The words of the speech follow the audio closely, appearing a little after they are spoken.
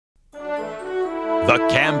The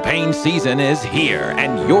campaign season is here,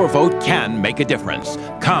 and your vote can make a difference.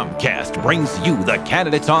 Comcast brings you the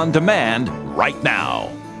candidates on demand right now.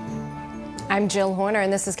 I'm Jill Horner,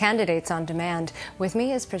 and this is Candidates on Demand. With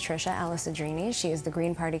me is Patricia Alessandrini. She is the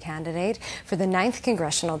Green Party candidate for the 9th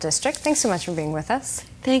Congressional District. Thanks so much for being with us.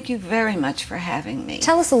 Thank you very much for having me.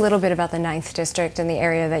 Tell us a little bit about the 9th District and the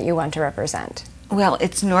area that you want to represent. Well,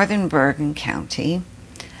 it's northern Bergen County,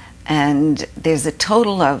 and there's a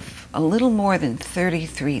total of a little more than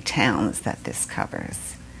 33 towns that this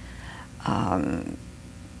covers.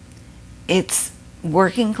 It's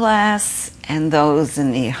working class and those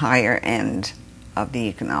in the higher end of the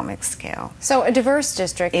economic scale. So a diverse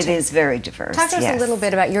district. It is very diverse. Talk to us a little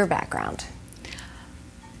bit about your background.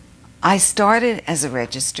 I started as a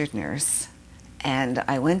registered nurse, and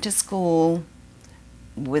I went to school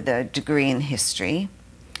with a degree in history,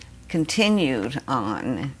 continued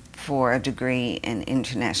on for a degree in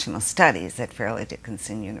international studies at Fairleigh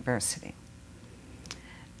Dickinson University.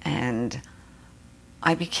 And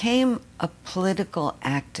I became a political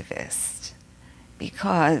activist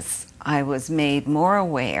because I was made more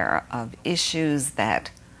aware of issues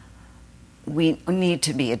that we need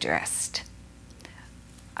to be addressed.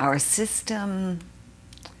 Our system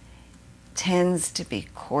tends to be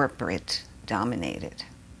corporate dominated,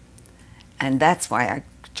 and that's why I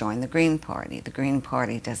joined the Green Party. The Green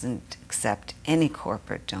Party doesn't accept any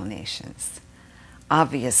corporate donations.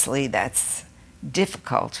 Obviously, that's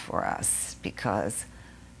difficult for us because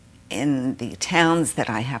in the towns that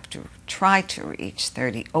I have to try to reach,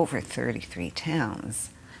 over 33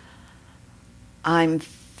 towns, I'm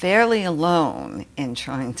fairly alone in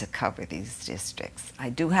trying to cover these districts. I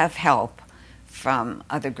do have help from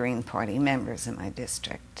other Green Party members in my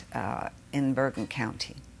district in Bergen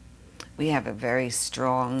County. We have a very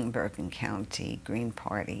strong Bergen County Green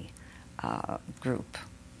Party group.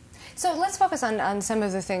 So let's focus on some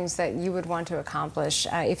of the things that you would want to accomplish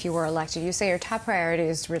if you were elected. You say your top priority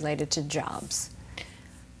is related to jobs.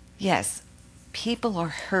 Yes, people are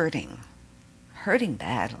hurting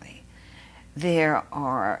badly. There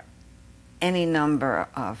are any number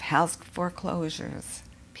of house foreclosures,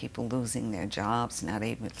 people losing their jobs, not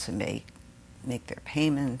able to make their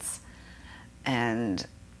payments. And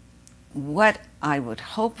what I would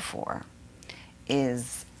hope for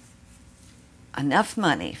is enough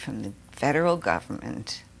money from the federal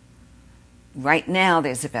government. Right now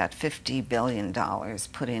there's about $50 billion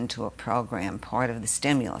put into a program, part of the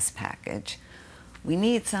stimulus package. We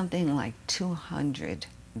need something like $200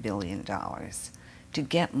 billion to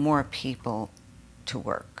get more people to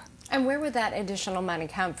work. And where would that additional money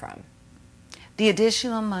come from? The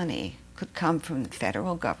additional money could come from the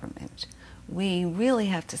federal government. We really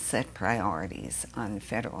have to set priorities on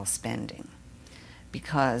federal spending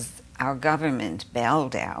because our government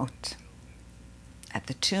bailed out at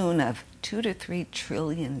the tune of $2 to $3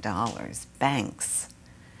 trillion banks.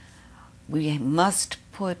 We must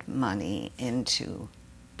put money into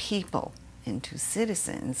people, into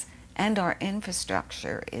citizens, and our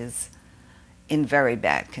infrastructure is in very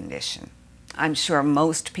bad condition. I'm sure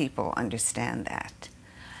most people understand that.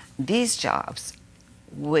 These jobs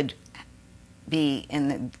would be in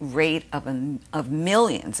the rate of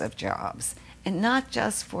millions of jobs, and not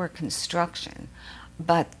just for construction,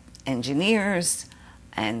 but engineers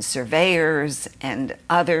and surveyors and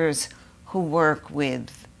others who work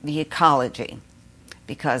with the ecology,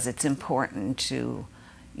 because it's important to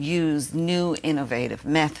use new innovative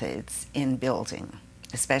methods in building,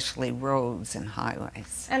 especially roads and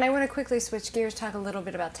highways. And I want to quickly switch gears, talk a little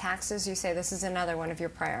bit about taxes. You say this is another one of your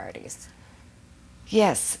priorities.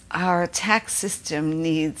 Yes, our tax system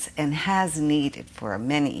needs and has needed for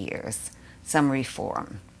many years some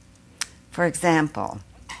reform. For example,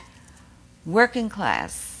 working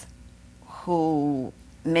class who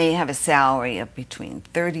may have a salary of between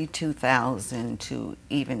 $32,000 to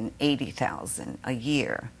even $80,000 a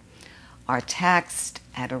year are taxed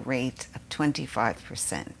at a rate of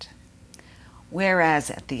 25%. Whereas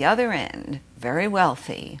at the other end, very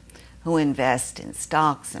wealthy, who invest in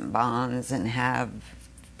stocks and bonds and have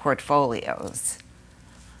portfolios,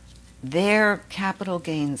 their capital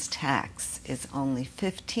gains tax is only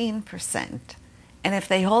 15%. And if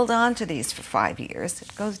they hold on to these for 5 years,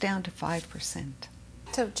 it goes down to 5%.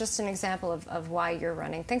 So just an example of why you're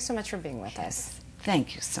running. Thanks so much for being with us.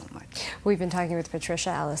 Thank you so much. We've been talking with Patricia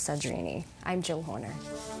Alessandrini. I'm Jill Horner.